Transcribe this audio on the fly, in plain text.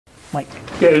Mike.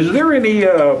 Yeah, is there any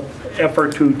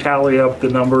effort to tally up the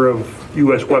number of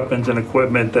U.S. weapons and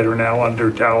equipment that are now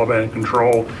under Taliban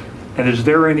control? And is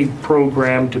there any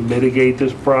program to mitigate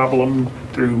this problem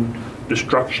through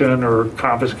destruction or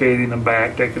confiscating them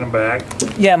back, taking them back?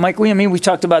 Yeah, Mike, we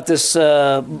talked about this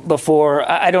before.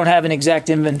 I don't have an exact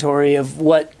inventory of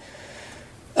what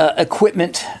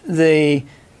equipment that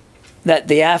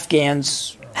the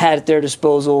Afghans had at their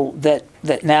disposal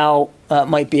that now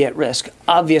might be at risk.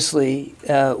 Obviously,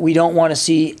 we don't want to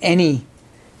see any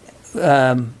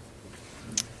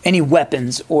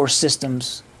weapons or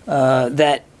systems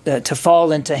that to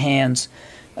fall into hands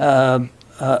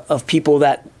of people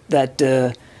that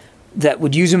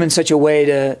would use them in such a way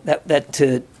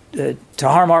to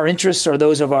harm our interests or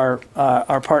those of our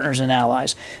partners and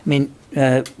allies. I mean,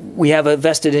 we have a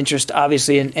vested interest,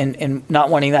 obviously, in not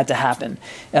wanting that to happen.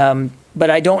 But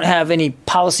I don't have any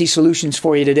policy solutions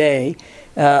for you today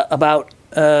about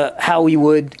how we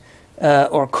would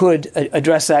or could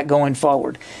address that going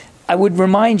forward. I would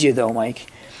remind you, though, Mike,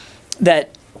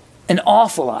 that an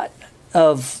awful lot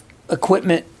of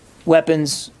equipment,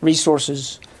 weapons,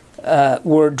 resources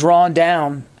were drawn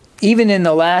down even in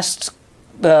the last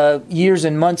years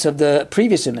and months of the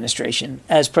previous administration,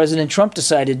 as President Trump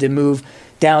decided to move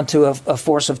down to a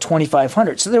force of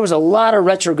 2,500. So there was a lot of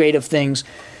retrograde of things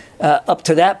up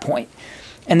to that point.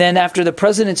 And then after the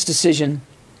president's decision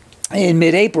in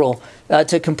mid-April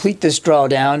to complete this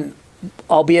drawdown,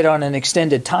 albeit on an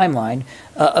extended timeline,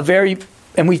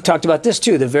 and we've talked about this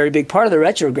too, the very big part of the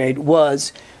retrograde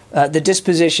was the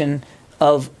disposition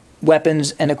of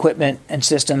weapons and equipment and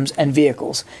systems and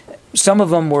vehicles. Some of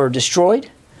them were destroyed.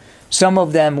 Some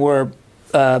of them were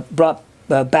brought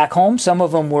back home. Some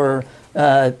of them were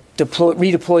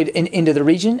redeployed into the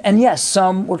region. And yes,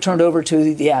 some were turned over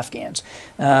to the Afghans.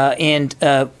 And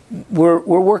we're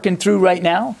working through right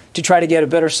now to try to get a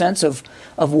better sense of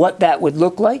what that would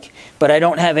look like. But I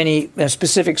don't have any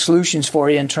specific solutions for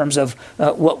you in terms of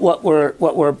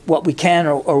what we can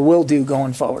or will do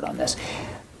going forward on this.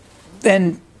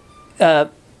 Then,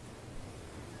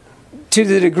 to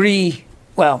the degree,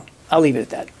 well, I'll leave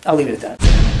it at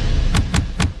that.